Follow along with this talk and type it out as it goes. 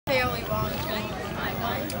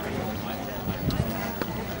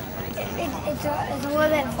It's a little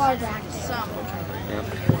bit far back there.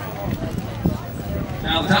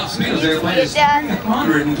 Now the top speed of the airplane is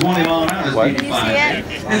 320 miles an hour.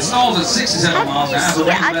 It stalls at 67 miles an hour. The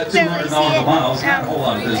range is about 200 nautical miles. Not a whole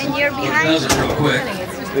lot of distance. And you're behind. It does it real quick.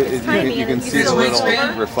 You can see the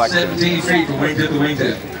little reflection. 17 feet from wingtip to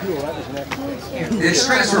wingtip. It's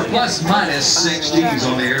stretched for plus minus 6 G's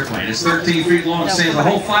on the airplane. It's 13 feet long, stands a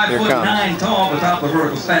whole 5'9" tall atop the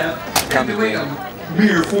vertical staff. Heavy weight of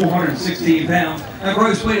mere 416 pounds, and a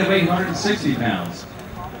gross weight of 860 pounds.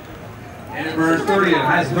 And it burns 30 and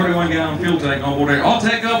has a 31-gallon fuel tank on board there. All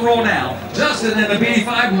take off roll now. Justin in the BD-5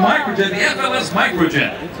 Microjet, the FLS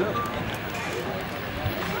Microjet.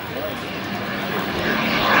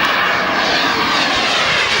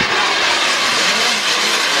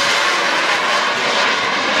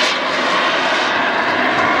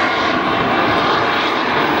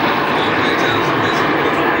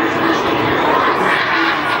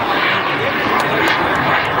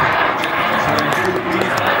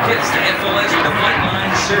 It's the FLS with the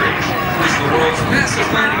Flightline Series. This is the world's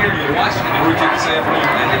fastest landing gear. You're watching the routine this afternoon,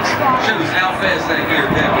 and it shows how fast that gear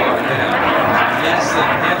can go up and down. Less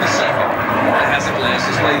than half a second. It has a glass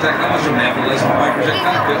display technology from the FLS Microjet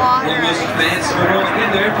cockpit. One of the most advanced in the world.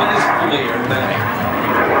 Again, the airplane is fully airbagged.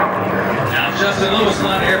 Now, Justin Lewis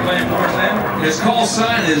flying the airplane for us now. His call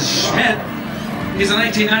sign is Schmidt. He's a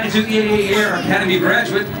 1992 EAA Air Academy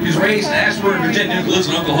graduate. He was raised in Ashburn, Virginia, lives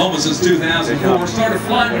in Oklahoma since 2004. Started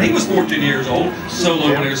flying when he was 14 years old,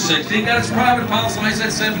 solo when he was 16. Got his private pilot's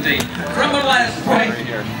license at 17. From Atlanta, right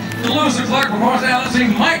here, the Lewis Clark Performance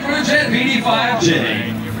LLC Microjet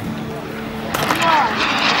BD-5J.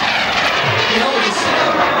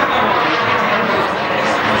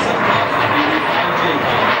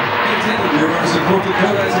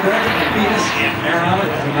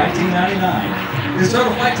 In 1999. His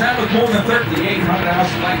total flight time was more than 3,800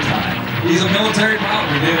 hours of flight time. He's a military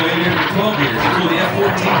pilot who did aviator for 12 years. He flew the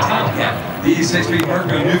F-14 Tomcat. The E-6B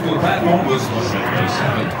Mercury nuclear platform was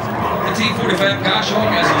 707. The T-45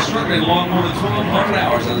 Goshawk has instructed in long more than 1,200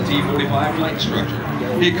 hours as a T-45 flight instructor.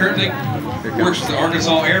 He currently works with the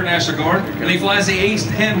Arkansas Air National Guard, and he flies the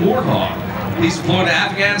Ace-10 Warthog. He's deployed to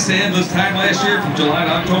Afghanistan this time last year from July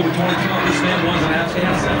to October 2012. This man was in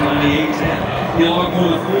Afghanistan flying the A-10. He logged more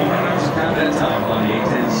than 400 hours of combat time flying the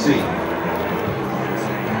A-10C.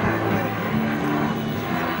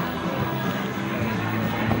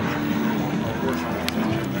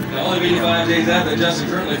 The only BD-5Js out there, Justin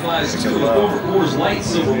currently flies two of the former Corps' light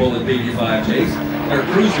silver bullet BD-5Js. They're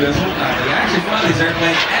cruise missiles. They actually fly these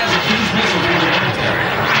airplanes as a cruise missile for the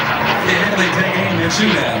military. They take aim and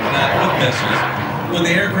shoot at them, not with missiles. When the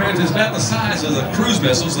aircraft is about the size of the cruise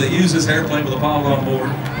missiles, they use this airplane with a pilot on board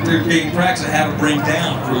to gain practice on how to bring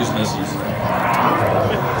down cruise missiles.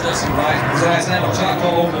 Justin resides now in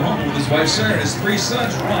Choctaw, Oklahoma with his wife Sarah and his 3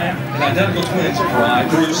 sons, Ryan, and identical twins, Ryan,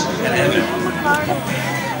 Bruce, and Evan.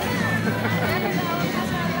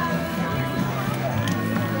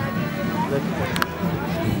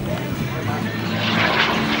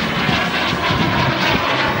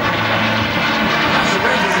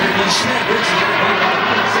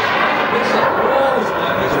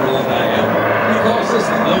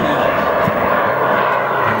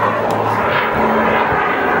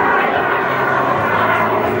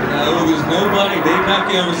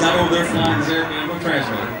 Was not over there flying this airplane with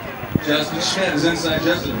transmitter. Justin Schmidt is inside.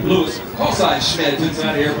 Justin Lewis, call sign Schmidt is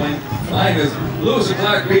inside the airplane. Flying his Lewis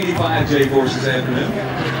Clark BD-5J course this afternoon.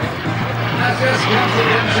 That's just he's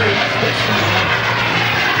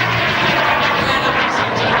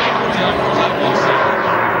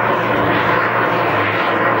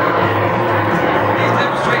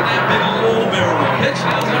demonstrating that big old barrel roll. Pitch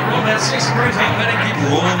now, roll that 6-degree top heading, keep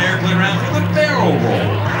rolling the airplane around for the barrel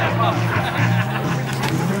roll.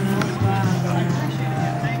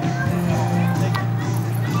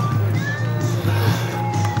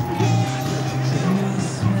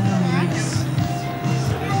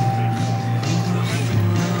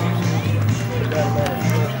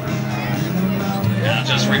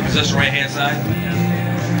 Just reposition right hand side.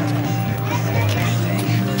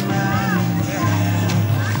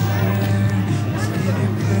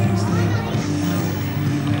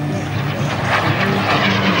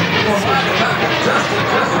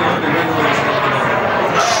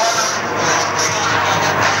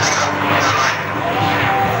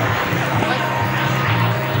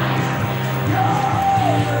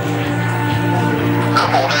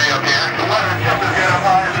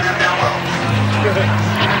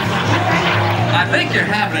 I think you're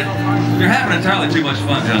having entirely too much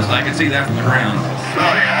fun, Justin. I can see that from the ground. Oh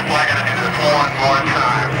yeah, that's why I gotta do this one more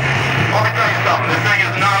time. Let me tell you something, this thing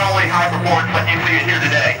is not only high performance like you see it here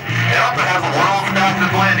today, it also has a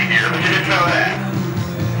landing gear, but you didn't know that.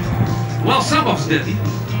 Well, some of us didn't.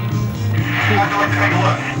 I'd like to take a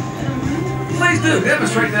look. Please do,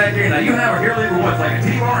 demonstrate that gear. Now, you have a gear lever with like a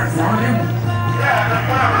T-bar in front of you? Yeah, that's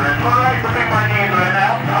clever. It's all right to pick my knees right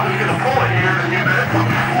now. I'm just going to pull it here in a few minutes.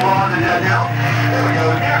 Hold on to that now. There we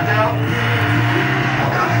go. Gear down. I'm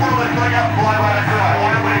going to pull this thing up and fly by the side. I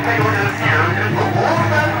want everybody to take a look at this gear. Just a little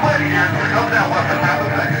bit of landing gear. Here comes that weapon. Half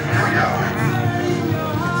a second. Here we go.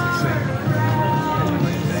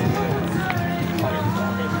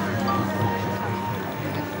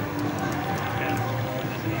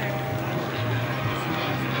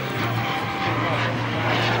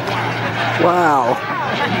 Wow.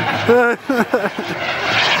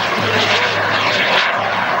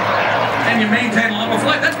 And you maintain a level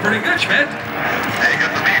flight. That's pretty good, Schmidt. Hey, good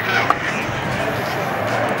for me too.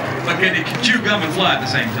 But can you chew gum and fly at the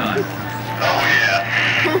same time? Oh yeah.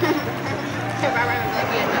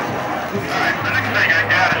 Alright, the next thing I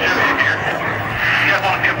gotta show you here. You guys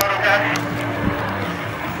want to see a photo, guys?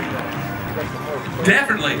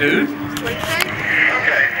 Definitely, dude.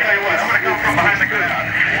 Okay, tell you what, I'm going to come from behind the crowd.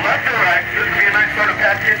 Left to right, this will be a nice photo,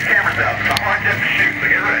 guys. Get your cameras out. Something like this